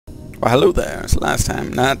Well, hello there. It's the last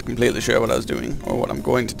time. Not completely sure what I was doing or what I'm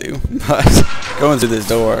going to do, but going through this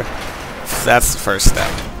door, that's the first step.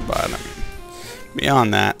 But I mean,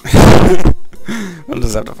 beyond that, we'll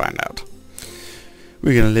just have to find out.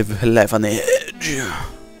 We're gonna live life on the edge.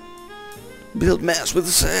 Build mass with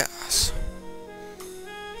the sass.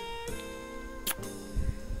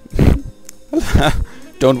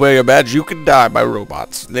 Don't wear your badge. You can die by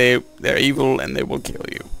robots. They're evil and they will kill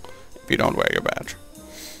you if you don't wear your badge.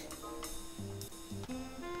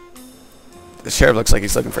 The sheriff looks like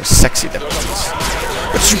he's looking for sexy deputies.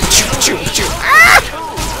 Ah!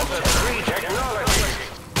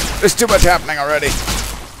 There's too much happening already.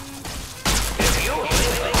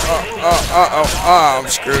 I'm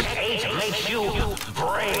screwed.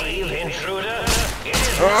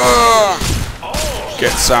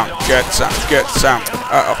 Get some.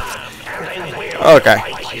 Okay.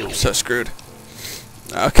 I'm so screwed.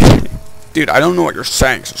 Okay. Dude, I don't know what you're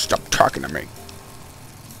saying, so stop talking to me.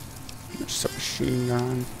 There's a machine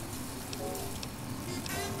gun.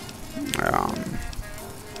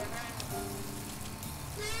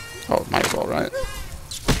 Oh, might as well, right?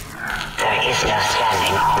 There is no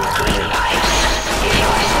standing on the green pipes. If you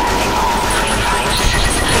are standing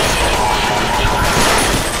on the green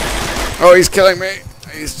pipes, Oh, he's killing me.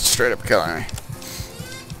 He's straight up killing me.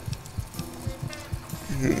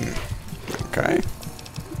 Okay.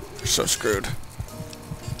 We're so screwed.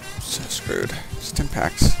 So screwed.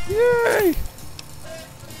 Stimpaks. Yay!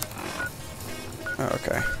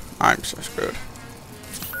 Okay. I'm so screwed.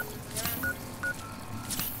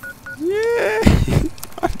 Yay!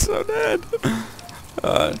 I'm so dead. Do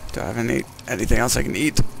I have anything else I can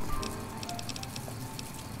eat?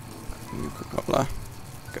 Nuka-Cola.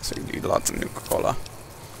 Guess I can eat lots of Nuka-Cola.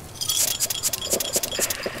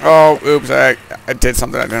 Oh, oops, I did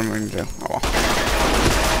something I didn't mean to do. Oh well.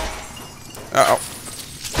 Uh-oh.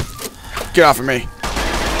 Get off of me.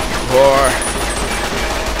 Whore.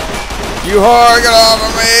 You whore, get off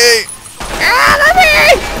of me! Get off of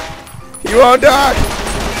me! You won't die!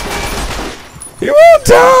 You won't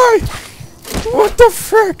die! What the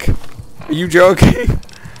frick? Are you joking?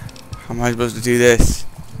 How am I supposed to do this?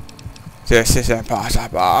 This is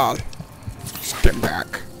impossible. Skim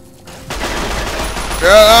back.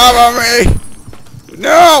 Get off of me!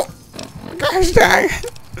 No! Gosh dang it.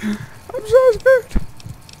 I'm so scared.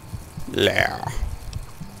 Lair.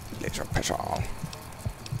 Laser pistol.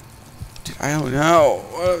 Dude, I don't know.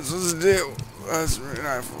 What am I supposed to do? That's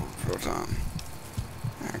rifle. Proton.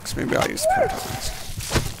 Axe. Maybe I'll use the protons.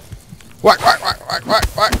 Whack.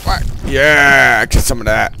 Yeah! Get some of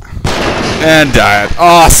that. And died.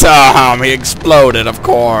 Awesome! He exploded, of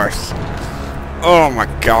course. Oh my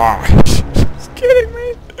gosh. He's kidding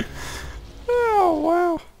me. Oh,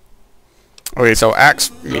 wow. Okay, so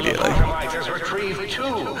axe immediately. retrieve two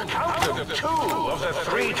of the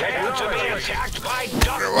three techniques to be attacked by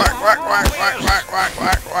Whack.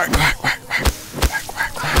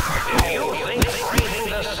 If you think raising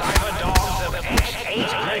the cyber dogs of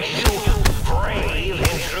X8 makes you brave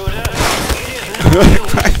intruder, it is not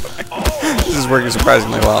This is working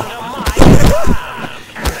surprisingly well.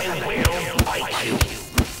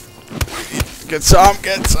 Get some.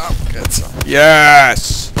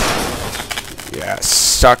 Yes! Yes,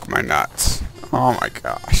 suck my nuts. Oh my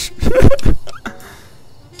gosh.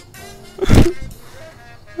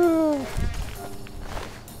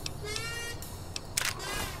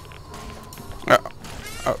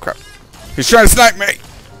 Oh crap. He's trying to snipe me!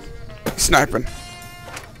 He's sniping.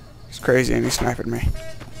 He's crazy and he's sniping me.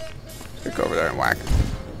 Let's go over there and whack him.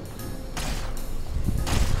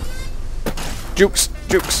 Jukes!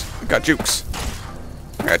 I got jukes.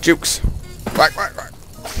 Whack.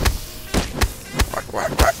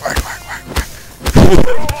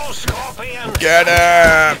 Get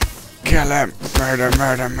him! Kill him!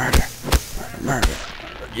 Murder.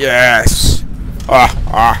 Yes! I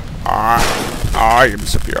am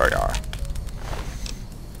superior.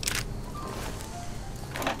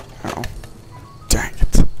 Oh. Dang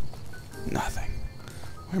it. Nothing.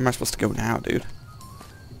 Where am I supposed to go now, dude?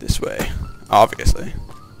 This way. Obviously.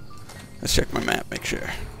 Let's check my map, make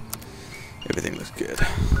sure everything looks good.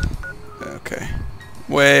 Okay.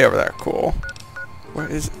 Way over there, cool. Where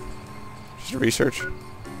is it? Just research.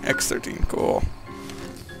 X13, cool.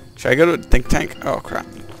 Should I go to a think tank? Oh crap.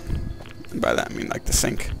 And by that I mean like the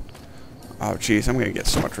sink. Oh jeez, I'm gonna get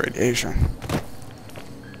so much radiation.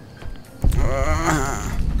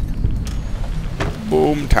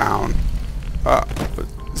 Boom town. But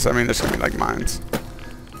does that mean there's gonna be like mines?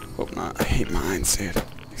 Hope not. I hate mines, dude.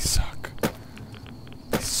 They suck.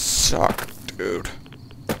 Dude.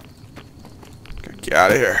 Gotta get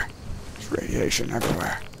out of here. There's radiation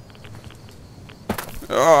everywhere.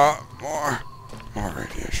 More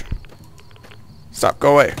radiation. Stop,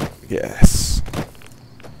 go away. Yes.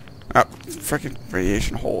 Oh, freaking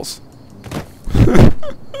radiation holes.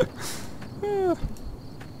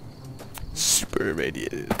 Super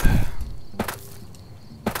irradiated.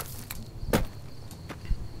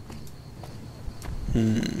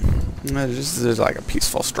 There's like a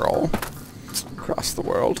peaceful stroll across the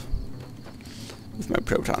world with my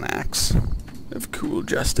proton axe of cool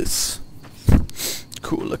justice.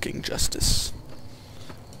 Cool looking justice.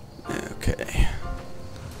 Okay.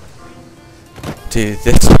 Dude,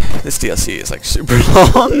 this DLC is like super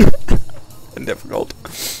long and difficult.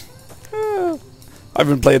 I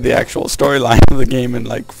haven't played the actual storyline of the game in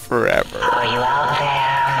like forever. Are you out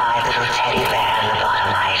there, my little teddy bear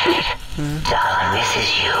lobotomized? Darling, this is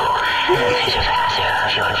you. The pitter-patter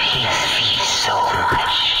of your penis feet so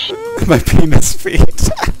much. My penis feet.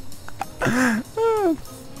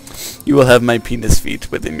 You will have my penis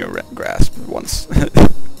feet within your grasp once.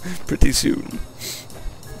 Pretty soon.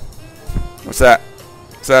 What's that?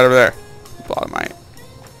 What's that over there? Lobotomite.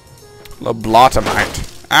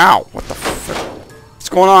 Lobotomite. Ow! What the frick? What's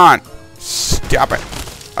going on? Stop it!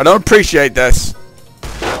 I don't appreciate this.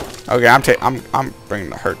 Okay, I'm bringing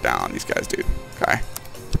the hurt down on these guys, dude. Okay.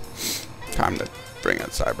 Time to bring in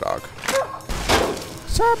Cyberdog.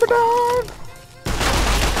 Cyberdog!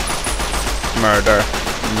 Murder.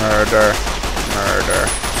 Murder. Murder.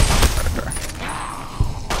 Murder.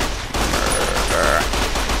 Murder.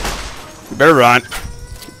 You better run.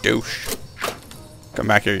 You douche. Come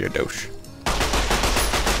back here, you douche.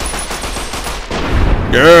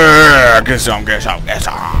 Yeah! Get some, get some, get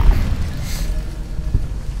some!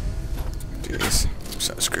 Jeez. I'm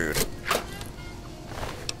so screwed.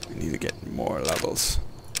 I need to get more levels.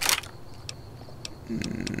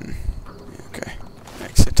 Okay.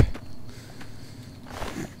 Exit.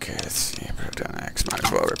 Okay, let's see. Proton Axe. Might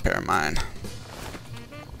as well repair mine.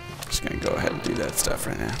 Just gonna go ahead and do that stuff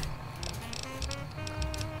right now.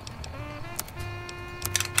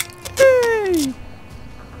 Yay!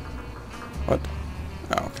 What?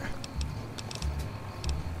 Oh, okay.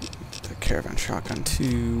 The Caravan Shotgun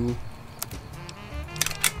 2.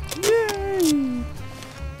 Yay!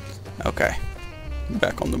 Okay.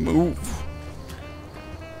 Back on the move.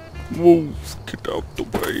 Move. Get out the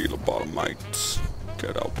way, lobotomites.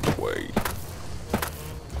 Get out the way.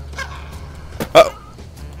 Oh.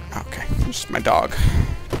 Okay. Just my dog.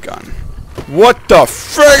 Gun. What the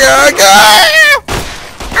frig?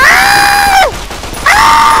 Ow!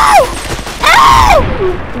 Ow! Ow!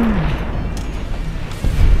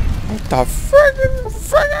 What the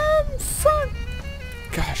friggin' fuck?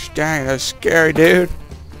 Gosh dang, that's scary, dude.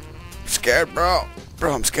 I'm scared, bro.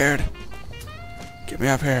 Bro, I'm scared. Get me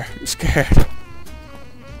up here. I'm scared.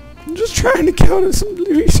 I'm just trying to go to some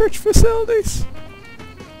research facilities.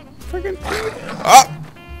 Friggin' oh!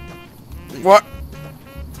 What?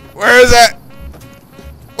 Where is it?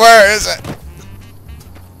 Where is it?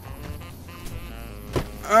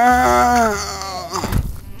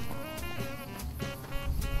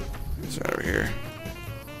 It's right over here.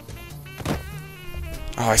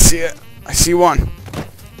 Oh, I see it. I see one.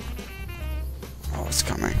 Oh, it's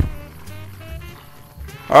coming.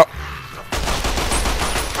 Oh.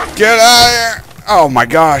 Get out of here! Oh my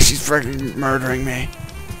gosh, he's freaking murdering me.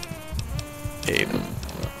 Aiden.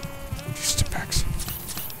 Stipex.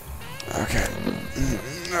 Okay.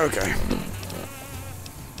 Okay.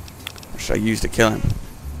 What should I use to kill him?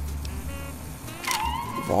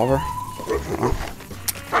 Revolver?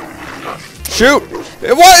 Shoot!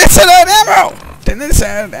 What? It said I had ammo! Didn't it say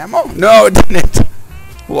I had ammo? No, it didn't.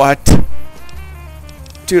 What?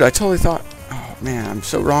 Dude, I totally thought... Oh, man, I'm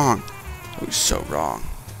so wrong. I was so wrong.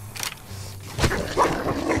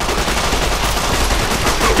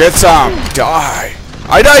 Get some! Die!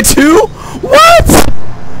 I died too? What?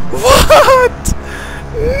 What?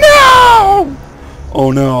 No!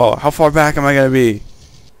 Oh no, how far back am I gonna be?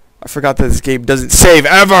 I forgot that this game doesn't save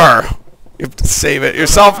ever! You have to save it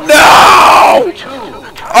yourself. No!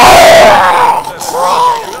 Oh!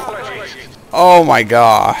 Oh my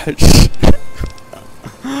gosh.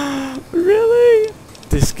 Really?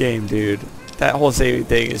 This game, dude. That whole saving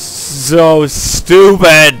thing is so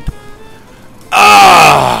stupid!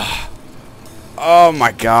 Ah! Oh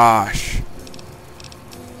my gosh.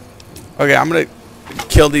 Okay, I'm gonna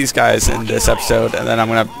kill these guys in this episode, and then I'm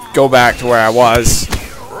gonna go back to where I was,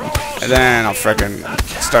 and then I'll frickin'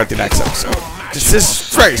 start the next episode. This is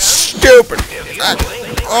very stupid.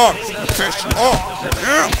 Oh, fish. Oh,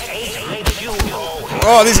 yeah.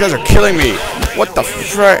 Oh, these guys are killing me. What the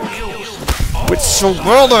frick? It's so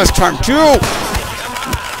well this time too.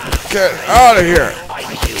 Get out of here.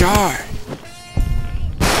 Die.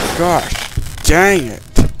 gosh. Dang it.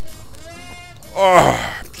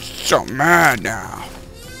 Oh, I'm so mad now.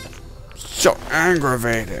 So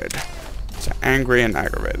aggravated. So angry and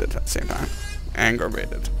aggravated at the same time.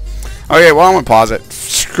 Aggravated. Okay, well, I'm gonna pause it.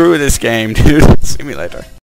 Screw this game, dude. See me later.